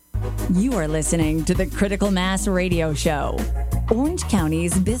You are listening to the Critical Mass Radio Show, Orange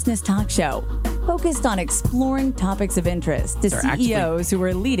County's business talk show, focused on exploring topics of interest to CEOs who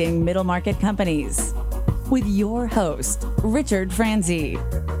are leading middle market companies. With your host, Richard Franzi.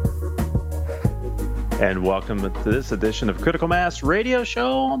 And welcome to this edition of Critical Mass Radio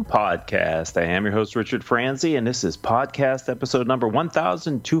Show and Podcast. I am your host, Richard Franzi, and this is podcast episode number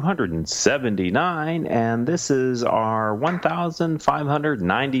 1279, and this is our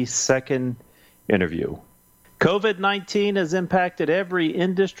 1592nd interview. COVID-19 has impacted every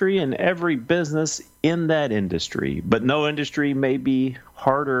industry and every business in that industry, but no industry may be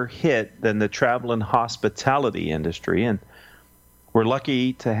harder hit than the travel and hospitality industry. And we're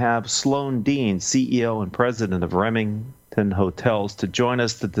lucky to have Sloan Dean, CEO and president of Remington Hotels, to join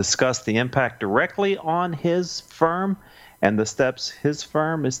us to discuss the impact directly on his firm and the steps his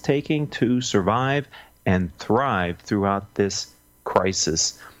firm is taking to survive and thrive throughout this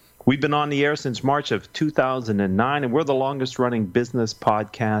crisis. We've been on the air since March of 2009, and we're the longest-running business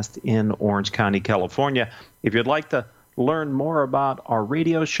podcast in Orange County, California. If you'd like to learn more about our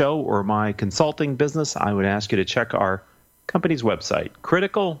radio show or my consulting business, I would ask you to check our company's website,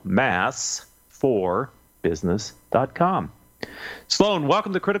 criticalmass4business.com. Sloan,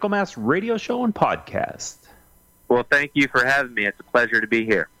 welcome to Critical Mass Radio Show and Podcast. Well, thank you for having me. It's a pleasure to be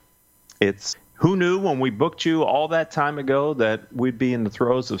here. Who knew when we booked you all that time ago that we'd be in the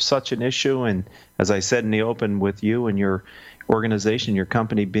throes of such an issue? And as I said in the open, with you and your organization, your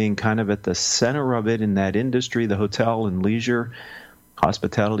company being kind of at the center of it in that industry, the hotel and leisure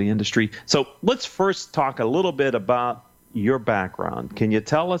hospitality industry. So let's first talk a little bit about your background. Can you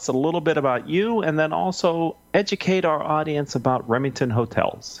tell us a little bit about you and then also educate our audience about Remington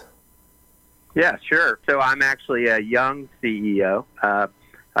Hotels? Yeah, sure. So I'm actually a young CEO. I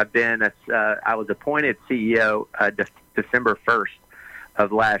was appointed CEO December 1st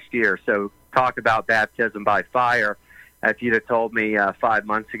of last year. So talk about baptism by fire. If you'd have told me 5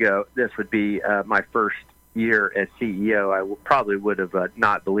 months ago this would be my first year as CEO, I probably would have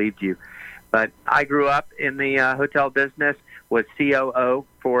not believed you. But I grew up in the hotel business, was COO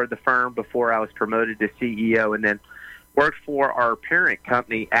for the firm before I was promoted to CEO, and then worked for our parent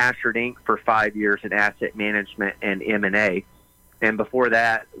company, Ashford Inc., for 5 years in asset management and M&A. And before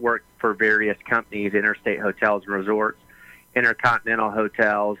that, worked for various companies, Interstate Hotels and Resorts, Intercontinental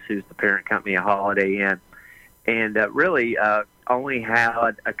Hotels, who's the parent company of Holiday Inn, and really only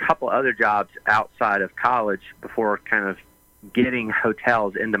had a couple other jobs outside of college before kind of getting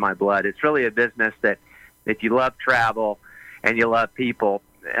hotels into my blood. It's really a business that if you love travel and you love people,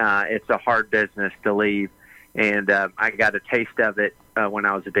 it's a hard business to leave. And I got a taste of it when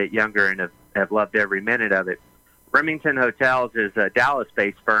I was a bit younger and have loved every minute of it. Remington Hotels is a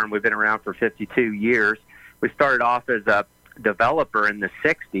Dallas-based firm. We've been around for 52 years. We started off as a developer in the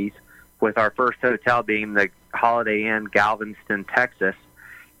 60s with our first hotel being the Holiday Inn Galveston, Texas.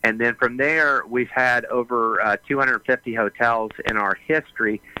 And then from there, we've had over 250 hotels in our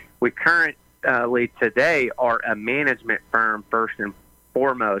history. We currently today are a management firm first and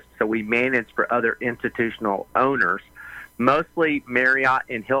foremost. So we manage for other institutional owners, mostly Marriott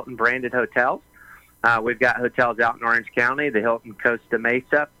and Hilton branded hotels. We've got hotels out in Orange County, the Hilton Costa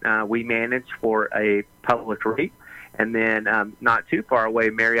Mesa. We manage for a public REIT. And then not too far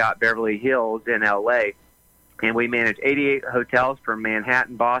away, Marriott Beverly Hills in L.A., and we manage 88 hotels from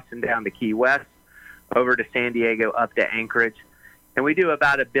Manhattan, Boston, down to Key West, over to San Diego, up to Anchorage. And we do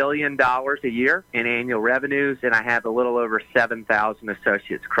about $1 billion a year in annual revenues, and I have a little over 7,000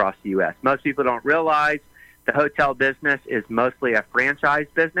 associates across the U.S. Most people don't realize the hotel business is mostly a franchise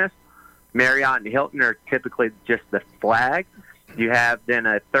business. Marriott and Hilton are typically just the flag. You have then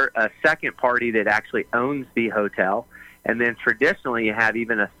a second party that actually owns the hotel. And then traditionally, you have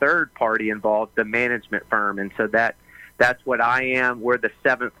even a third party involved, the management firm. And so that's what I am. We're the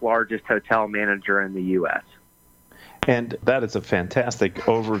 7th largest hotel manager in the U.S. And that is a fantastic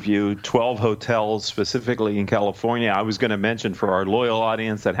overview. 12 hotels specifically in California. I was going to mention for our loyal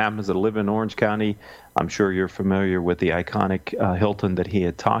audience that happens to live in Orange County, I'm sure you're familiar with the iconic Hilton that he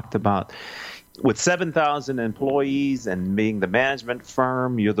had talked about. With 7,000 employees and being the management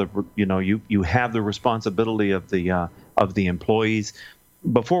firm, you have the responsibility of the employees.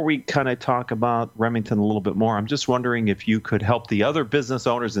 Before we kind of talk about Remington a little bit more, I'm just wondering if you could help the other business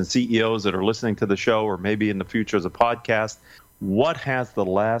owners and CEOs that are listening to the show, or maybe in the future as a podcast. What has the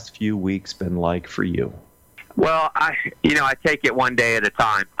last few weeks been like for you? Well, I take it one day at a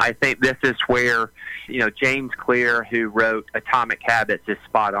time. I think this is where, James Clear, who wrote Atomic Habits, is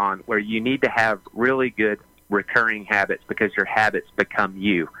spot on, where you need to have really good recurring habits because your habits become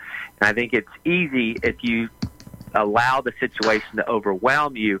you. And I think it's easy if you allow the situation to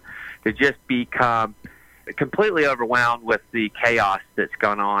overwhelm you, to just become completely overwhelmed with the chaos that's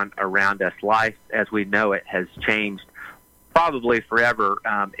gone on around us. Life as we know it has changed probably forever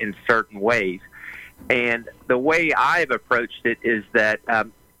in certain ways. And the way I've approached it is that,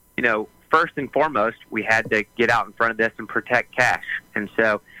 first and foremost, we had to get out in front of this and protect cash. And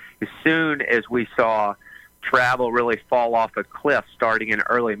so as soon as we saw travel really fall off a cliff starting in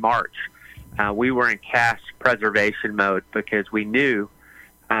early March, we were in cash preservation mode because we knew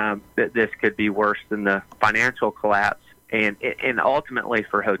that this could be worse than the financial collapse. And ultimately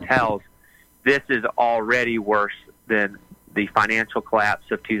for hotels, this is already worse than the financial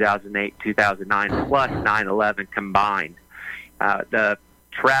collapse of 2008, 2009, plus 9/11 combined. The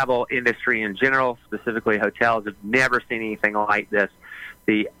travel industry in general, specifically hotels, have never seen anything like this.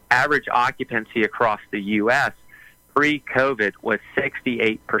 The average occupancy across the U.S. pre-COVID was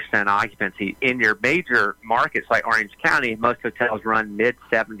 68% occupancy. In your major markets like Orange County, most hotels run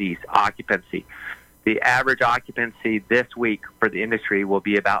mid-70s occupancy. The average occupancy this week for the industry will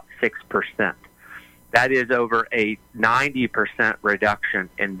be about 6%. That is over a 90% reduction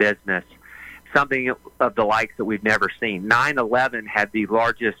in business, something of the likes that we've never seen. 9/11 had the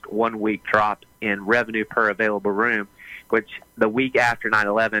largest one-week drop in revenue per available room, which the week after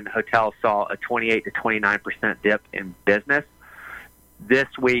 9/11, hotels saw a 28 to 29% dip in business. This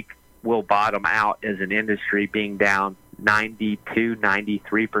week will bottom out as an industry being down 92,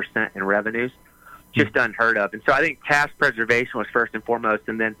 93% in revenues. Just unheard of. And so I think cash preservation was first and foremost,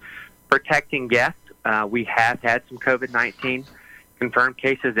 and then protecting guests. We have had some COVID-19 confirmed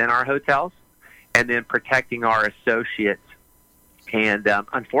cases in our hotels, and then protecting our associates. And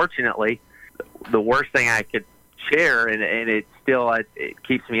unfortunately, the worst thing I could share, and it still it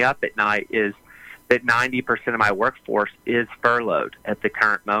keeps me up at night, is that 90% of my workforce is furloughed at the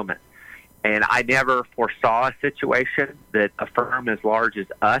current moment. And I never foresaw a situation that a firm as large as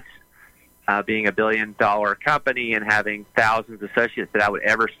us, being a billion-dollar company and having thousands of associates, that I would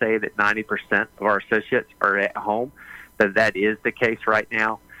ever say that 90% of our associates are at home. That is the case right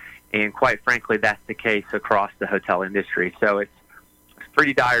now. And quite frankly, that's the case across the hotel industry. So it's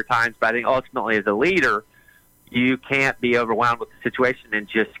pretty dire times, but I think ultimately as a leader, you can't be overwhelmed with the situation and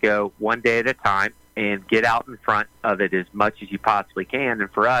just go one day at a time and get out in front of it as much as you possibly can. And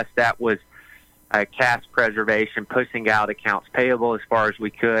for us, that was cash preservation, pushing out accounts payable as far as we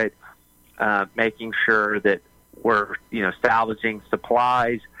could, making sure that we're, salvaging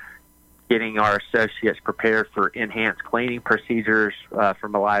supplies, getting our associates prepared for enhanced cleaning procedures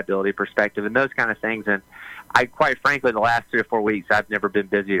from a liability perspective, and those kind of things. And I, quite frankly, the last 3 or 4 weeks, I've never been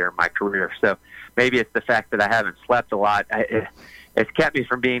busier in my career. So maybe it's the fact that I haven't slept a lot. It's kept me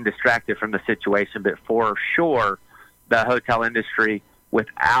from being distracted from the situation. But for sure, the hotel industry,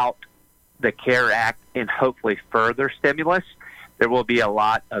 without the CARE Act and hopefully further stimulus, there will be a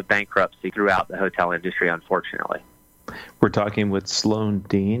lot of bankruptcy throughout the hotel industry, unfortunately. We're talking with Sloan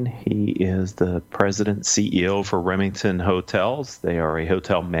Dean. He is the president CEO for Remington Hotels. They are a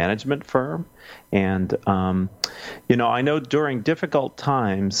hotel management firm. And, I know during difficult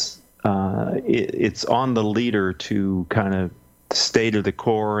times, it's on the leader to kind of stay to the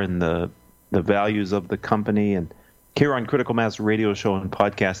core and the values of the company. And here on Critical Mass Radio Show and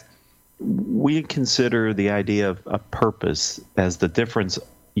Podcast, we consider the idea of a purpose as the difference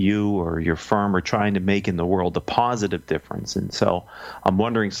you or your firm are trying to make in the world, a positive difference. And so I'm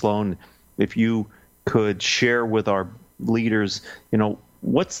wondering, Sloan, if you could share with our leaders,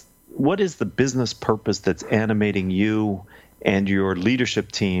 what is the business purpose that's animating you and your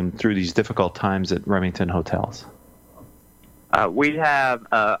leadership team through these difficult times at Remington Hotels? We have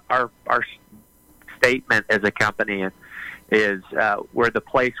our statement as a company is we're the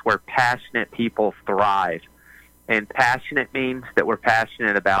place where passionate people thrive. And passionate means that we're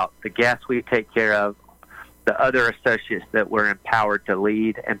passionate about the guests we take care of, the other associates that we're empowered to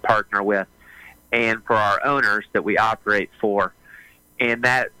lead and partner with, and for our owners that we operate for. And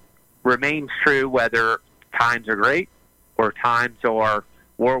that remains true whether times are great or times are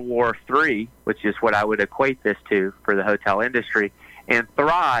World War III, which is what I would equate this to for the hotel industry. And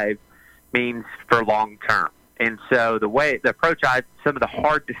thrive means for long term. And so the approach some of the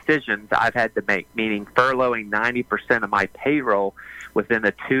hard decisions I've had to make, meaning furloughing 90% of my payroll within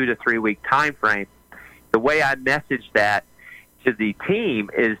a 2 to 3 week time frame, the way I message that to the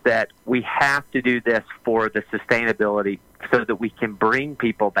team is that we have to do this for the sustainability so that we can bring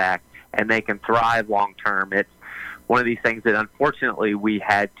people back and they can thrive long term. It's one of these things that unfortunately we're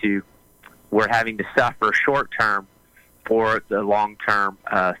having to suffer short term for the long-term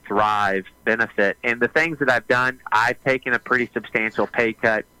thrive benefit. And the things that I've done, I've taken a pretty substantial pay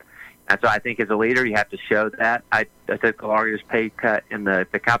cut And so I think as a leader, you have to show that. I took the largest pay cut in the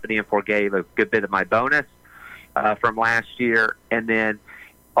company and forgave a good bit of my bonus from last year. And then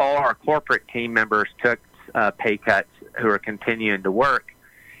all our corporate team members took pay cuts who are continuing to work.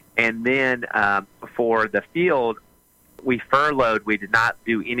 And then for the field, we furloughed. We did not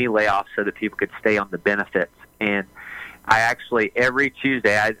do any layoffs so that people could stay on the benefits. And I actually, every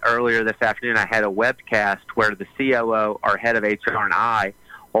Tuesday, earlier this afternoon, I had a webcast where the COO, our head of HR, and I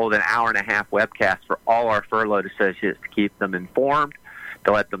hold an hour-and-a-half webcast for all our furloughed associates to keep them informed,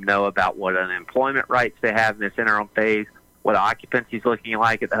 to let them know about what unemployment rights they have in this interim phase, what occupancy is looking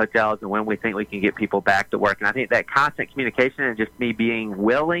like at the hotels, and when we think we can get people back to work. And I think that constant communication and just me being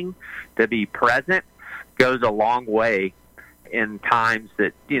willing to be present goes a long way in times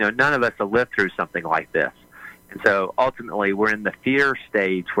that, none of us have lived through something like this. And so ultimately we're in the fear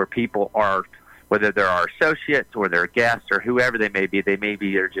stage where people are, whether they're our associates or their guests or whoever they may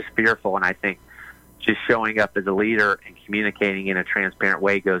be are just fearful. And I think just showing up as a leader and communicating in a transparent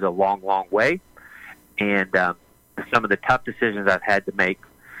way goes a long, long way. And some of the tough decisions I've had to make,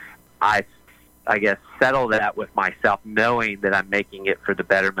 I guess, settle that with myself, knowing that I'm making it for the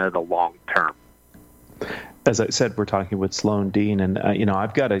betterment of the long term. As I said, we're talking with Sloan Dean, and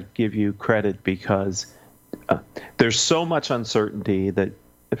I've got to give you credit because there's so much uncertainty that,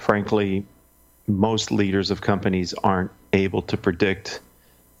 frankly, most leaders of companies aren't able to predict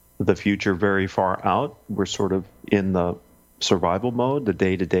the future very far out. We're sort of in the survival mode, the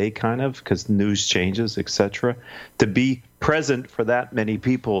day-to-day kind of, because news changes, etc. To be present for that many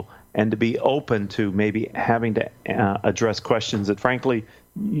people and to be open to maybe having to address questions that, frankly,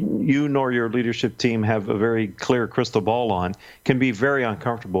 you nor your leadership team have a very clear crystal ball on can be very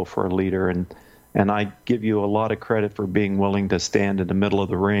uncomfortable for a leader. And I give you a lot of credit for being willing to stand in the middle of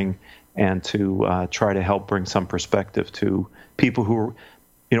the ring and to try to help bring some perspective to people who are,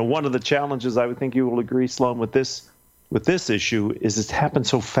 one of the challenges, I would think you will agree, Sloan, with this issue is it's happened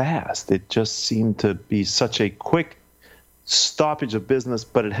so fast. It just seemed to be such a quick stoppage of business,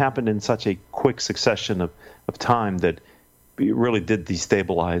 but it happened in such a quick succession of time that it really did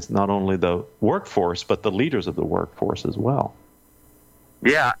destabilize not only the workforce, but the leaders of the workforce as well.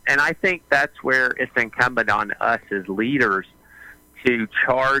 Yeah, and I think that's where it's incumbent on us as leaders to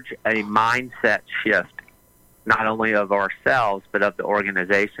charge a mindset shift, not only of ourselves, but of the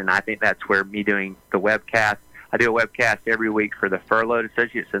organization. I think that's where me doing the webcast, I do a webcast every week for the furloughed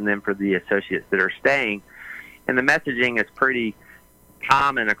associates and then for the associates that are staying. And the messaging is pretty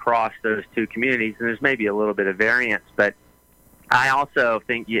common across those two communities, and there's maybe a little bit of variance, but I also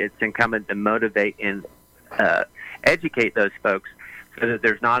think it's incumbent to motivate and educate those folks so that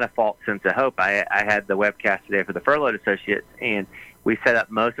there's not a false sense of hope. I had the webcast today for the furloughed associates, and we set up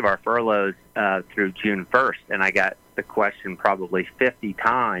most of our furloughs through June 1st, and I got the question probably 50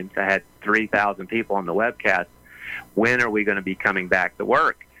 times. I had 3,000 people on the webcast. When are we going to be coming back to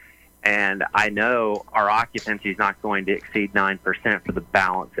work? And I know our occupancy is not going to exceed 9% for the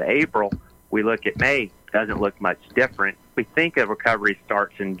balance of April. We look at May, doesn't look much different. We think a recovery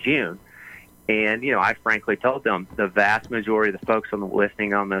starts in June. And, I frankly told them the vast majority of the folks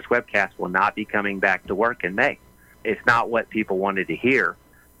listening on this webcast will not be coming back to work in May. It's not what people wanted to hear,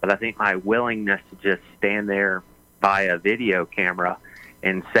 but I think my willingness to just stand there by a video camera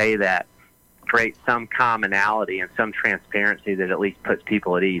and say that creates some commonality and some transparency that at least puts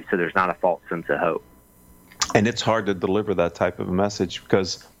people at ease so there's not a false sense of hope. And it's hard to deliver that type of a message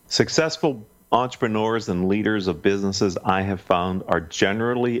because successful entrepreneurs and leaders of businesses I have found are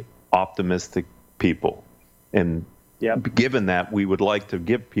generally optimistic people. And given that, we would like to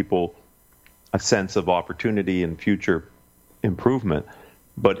give people a sense of opportunity and future improvement.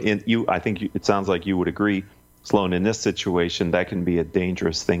 But I think it sounds like you would agree, Sloan, in this situation, that can be a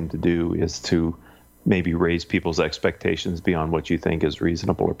dangerous thing to do, is to maybe raise people's expectations beyond what you think is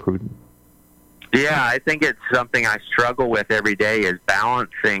reasonable or prudent. Yeah, I think it's something I struggle with every day, is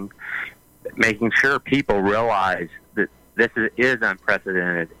balancing, making sure people realize that this is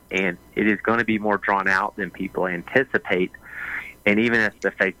unprecedented and it is going to be more drawn out than people anticipate. And even if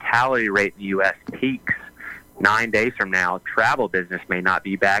the fatality rate in the U.S. peaks 9 days from now, travel business may not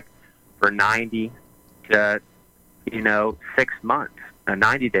be back for 90 to 6 months,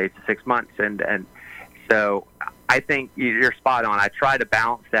 90 days to 6 months. And so I think you're spot on. I try to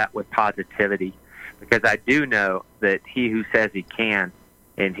balance that with positivity because I do know that he who says he can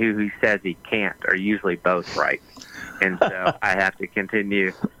and who says he can't are usually both right. And so I have to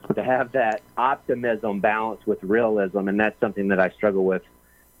continue to have that optimism balanced with realism, and that's something that I struggle with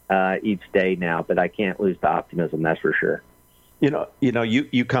each day now, but I can't lose the optimism, that's for sure.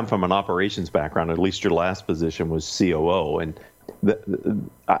 You come from an operations background, at least your last position was COO, and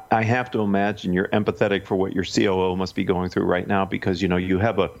I have to imagine you're empathetic for what your COO must be going through right now, because you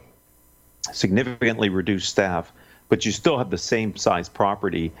have a significantly reduced staff, but you still have the same size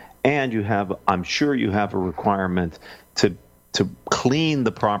property, and I'm sure you have a requirement to clean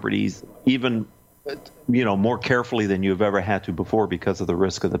the properties even more carefully than you've ever had to before because of the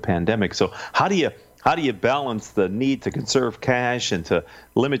risk of the pandemic. So how do you balance the need to conserve cash and to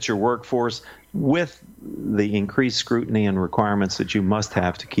limit your workforce with the increased scrutiny and requirements that you must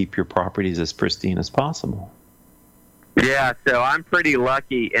have to keep your properties as pristine as possible? Yeah, so I'm pretty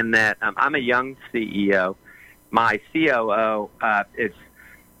lucky in that I'm a young CEO. My COO is,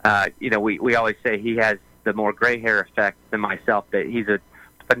 we always say he has the more gray hair effect than myself, but he's a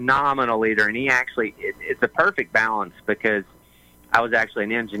phenomenal leader, and it's a perfect balance, because I was actually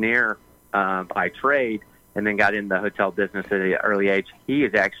an engineer by trade and then got into the hotel business at an early age. He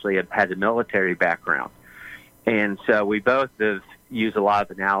has a military background. And so we both have used a lot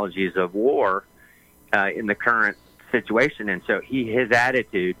of analogies of war in the current situation. And so his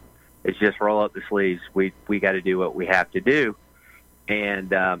attitude is just roll up the sleeves. We got to do what we have to do.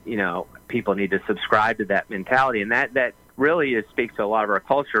 And, people need to subscribe to that mentality. And that really speaks to a lot of our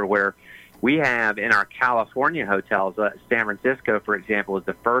culture, where we have in our California hotels, San Francisco, for example, was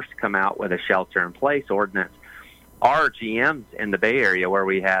the first to come out with a shelter-in-place ordinance. Our GMs in the Bay Area, where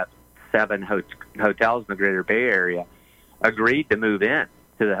we have 7 hotels in the greater Bay Area, agreed to move in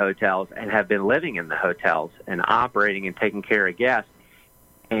to the hotels and have been living in the hotels and operating and taking care of guests.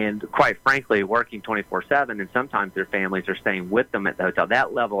 And quite frankly, working 24/7, and sometimes their families are staying with them at the hotel.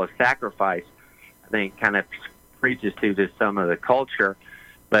 That level of sacrifice, I think, kind of preaches to some of the culture.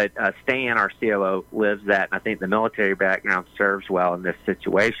 But Stan, our COO, lives that, and I think the military background serves well in this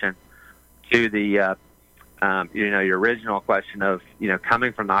situation. To the, your original question of,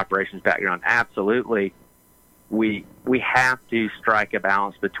 coming from the operations background, absolutely, we have to strike a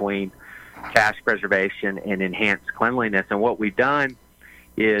balance between cash preservation and enhanced cleanliness. And what we've done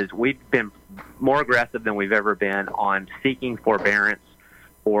is we've been more aggressive than we've ever been on seeking forbearance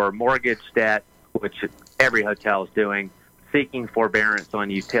for mortgage debt, which every hotel is doing, seeking forbearance on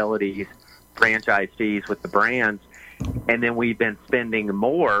utilities, franchise fees with the brands. And then we've been spending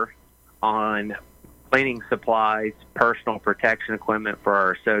more on cleaning supplies, personal protection equipment for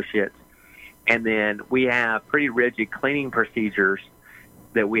our associates. And then we have pretty rigid cleaning procedures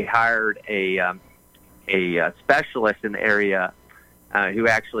that we hired a specialist in the area who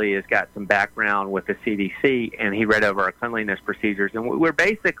actually has got some background with the CDC, and he read over our cleanliness procedures. And we're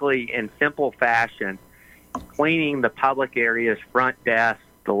basically, in simple fashion, cleaning the public areas, front desk,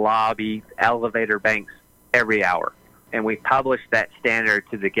 the lobby, elevator banks every hour. And we publish that standard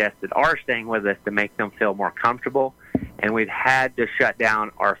to the guests that are staying with us to make them feel more comfortable. And we've had to shut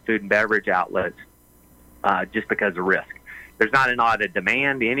down our food and beverage outlets just because of risk. There's not a lot of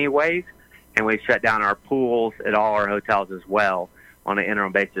demand anyways, and we've shut down our pools at all our hotels as well on an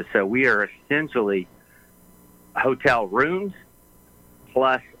interim basis. So we are essentially hotel rooms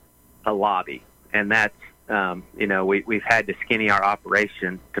plus a lobby. And that's, we've had to skinny our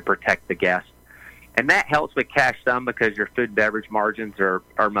operation to protect the guests. And that helps with cash some, because your food and beverage margins are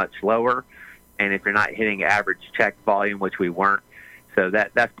much lower. And if you're not hitting average check volume, which we weren't. So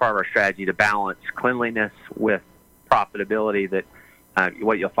that's part of our strategy, to balance cleanliness with profitability. That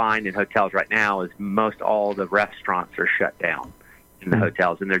what you'll find in hotels right now is most all the restaurants are shut down in the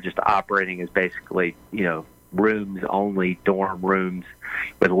hotels, and they're just operating as basically, rooms only, dorm rooms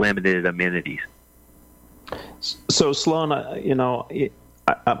with limited amenities. So, Sloan,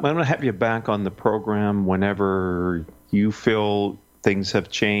 I'm going to have you back on the program whenever you feel things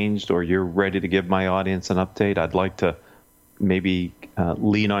have changed or you're ready to give my audience an update. I'd like to maybe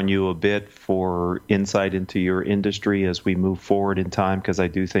lean on you a bit for insight into your industry as we move forward in time, because I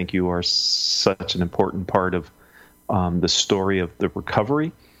do think you are such an important part of the story of the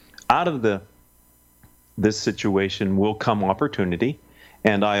recovery. Out of this situation will come opportunity.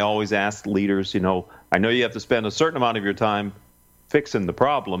 And I always ask leaders, I know you have to spend a certain amount of your time fixing the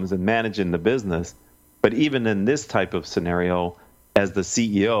problems and managing the business, but even in this type of scenario, as the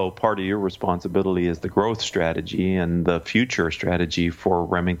CEO, part of your responsibility is the growth strategy and the future strategy for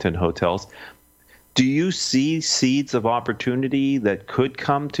Remington Hotels. Do you see seeds of opportunity that could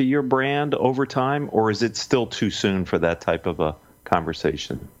come to your brand over time, or is it still too soon for that type of a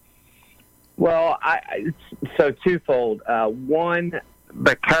conversation? Well, so twofold. One,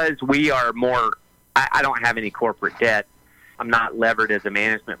 because we are more, I don't have any corporate debt. I'm not levered as a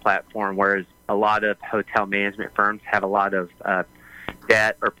management platform, whereas a lot of hotel management firms have a lot of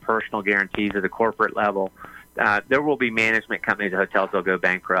debt or personal guarantees at the corporate level. There will be management companies, hotels that will go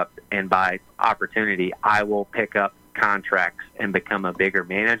bankrupt, and by opportunity, I will pick up contracts and become a bigger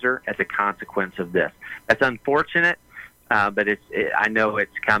manager as a consequence of this. That's unfortunate, but I know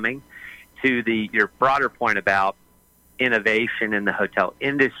it's coming. To your broader point about innovation in the hotel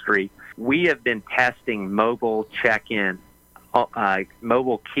industry, we have been testing mobile check-in,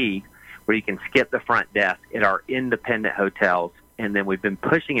 mobile key, where you can skip the front desk at our independent hotels, and then we've been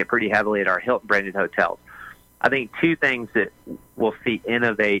pushing it pretty heavily at our Hilton-branded hotels. I think two things that we'll see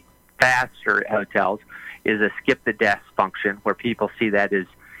innovate faster at hotels is a skip-the-desk function, where people see that as,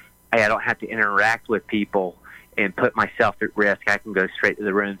 hey, I don't have to interact with people and put myself at risk. I can go straight to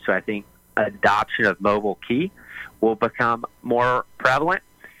the room. So I think adoption of mobile key will become more prevalent.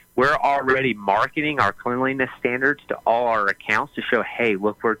 We're already marketing our cleanliness standards to all our accounts to show, hey,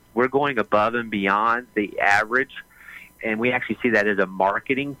 look, we're going above and beyond the average, and we actually see that as a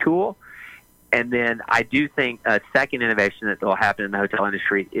marketing tool. And then I do think a second innovation that will happen in the hotel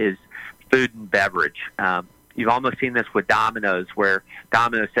industry is food and beverage. You've almost seen this with Domino's, where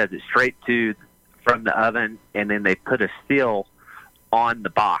Domino's says it straight from the oven, and then they put a seal on the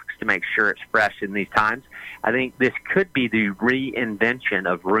box to make sure it's fresh in these times. I think this could be the reinvention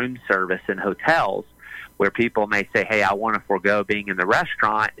of room service in hotels, where people may say, hey, I want to forego being in the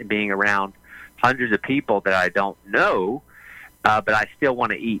restaurant and being around hundreds of people that I don't know, but I still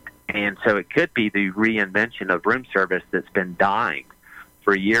want to eat. And so it could be the reinvention of room service that's been dying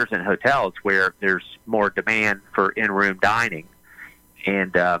for years in hotels, where there's more demand for in-room dining.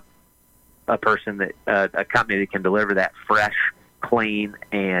 And a company that can deliver that fresh, clean,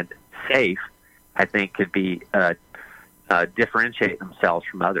 and safe, I think could be differentiate themselves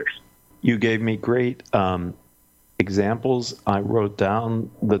from others. You gave me great examples. I wrote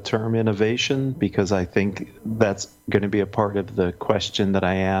down the term innovation because I think that's going to be a part of the question that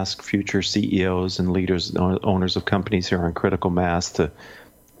I ask future CEOs and leaders, owners of companies here on Critical Mass.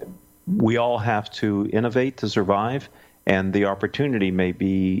 We all have to innovate to survive, and the opportunity may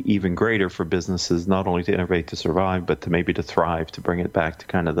be even greater for businesses, not only to innovate to survive, but to maybe to thrive, to bring it back to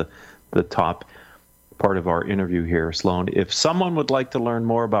kind of the top part of our interview here, Sloan. If someone would like to learn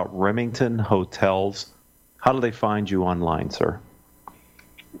more about Remington Hotels, how do they find you online, sir?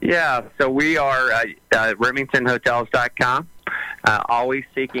 Yeah, so we are RemingtonHotels.com, always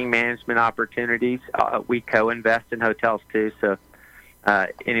seeking management opportunities. We co-invest in hotels too, so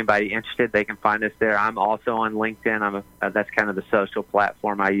anybody interested, they can find us there. I'm also on LinkedIn. That's kind of the social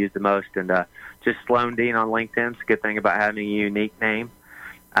platform I use the most, and just Sloan Dean on LinkedIn. It's a good thing about having a unique name,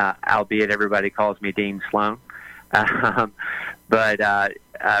 albeit everybody calls me Dean Sloan. But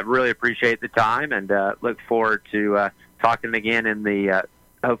I really appreciate the time, and look forward to talking again in the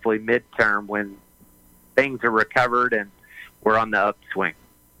hopefully midterm when things are recovered and we're on the upswing.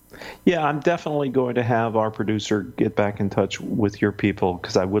 Yeah, I'm definitely going to have our producer get back in touch with your people,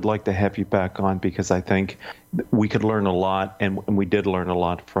 because I would like to have you back on, because I think we could learn a lot, and we did learn a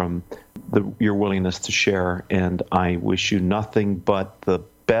lot from your willingness to share. And I wish you nothing but the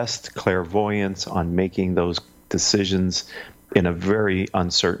best clairvoyance on making those decisions in a very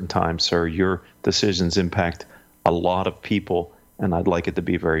uncertain time, sir. Your decisions impact a lot of people, and I'd like it to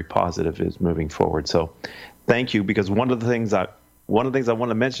be very positive as moving forward. So thank you, because one of the things I want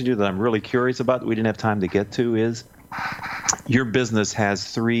to mention to you that I'm really curious about that we didn't have time to get to is your business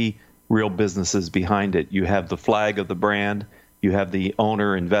has three real businesses behind it. You have the flag of the brand, you have the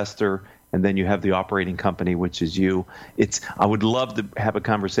owner, investor, and then you have the operating company, which is you. I would love to have a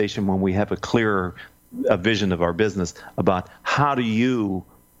conversation when we have a clearer vision of our business about how do you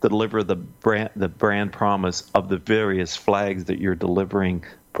deliver the brand promise of the various flags that you're delivering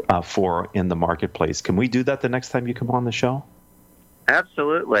for in the marketplace. Can we do that the next time you come on the show?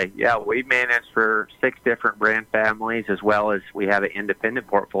 Absolutely. Yeah, we manage for 6 different brand families, as well as we have an independent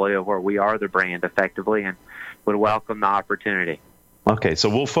portfolio where we are the brand effectively, and would welcome the opportunity. Okay, so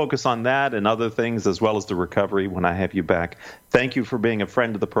we'll focus on that and other things, as well as the recovery, when I have you back. Thank you for being a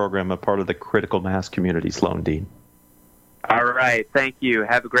friend of the program, a part of the Critical Mass community, Sloan Dean. All right. Thank you.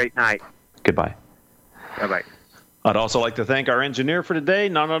 Have a great night. Goodbye. Bye-bye. I'd also like to thank our engineer for today,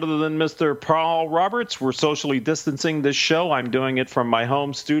 none other than Mr. Paul Roberts. We're socially distancing this show. I'm doing it from my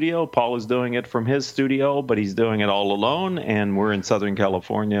home studio. Paul is doing it from his studio, but he's doing it all alone, and we're in Southern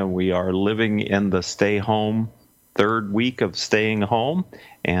California. We are living in the stay home, third week of staying home,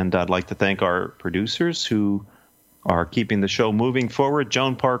 and I'd like to thank our producers who are keeping the show moving forward,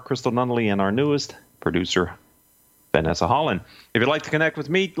 Joan Park, Crystal Nunnally, and our newest producer, Vanessa Holland. If you'd like to connect with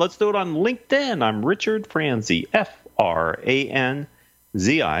me, let's do it on LinkedIn. I'm Richard Franzi, Franzi.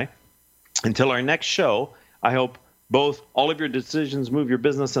 Until our next show, I hope both all of your decisions move your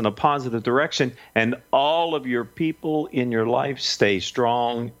business in a positive direction, and all of your people in your life stay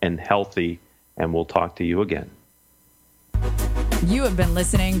strong and healthy, and we'll talk to you again. You have been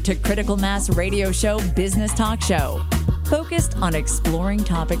listening to Critical Mass Radio Show Business Talk Show, focused on exploring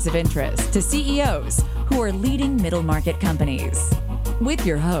topics of interest to CEOs who are leading middle market companies. With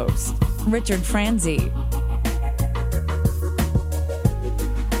your host, Richard Franzi.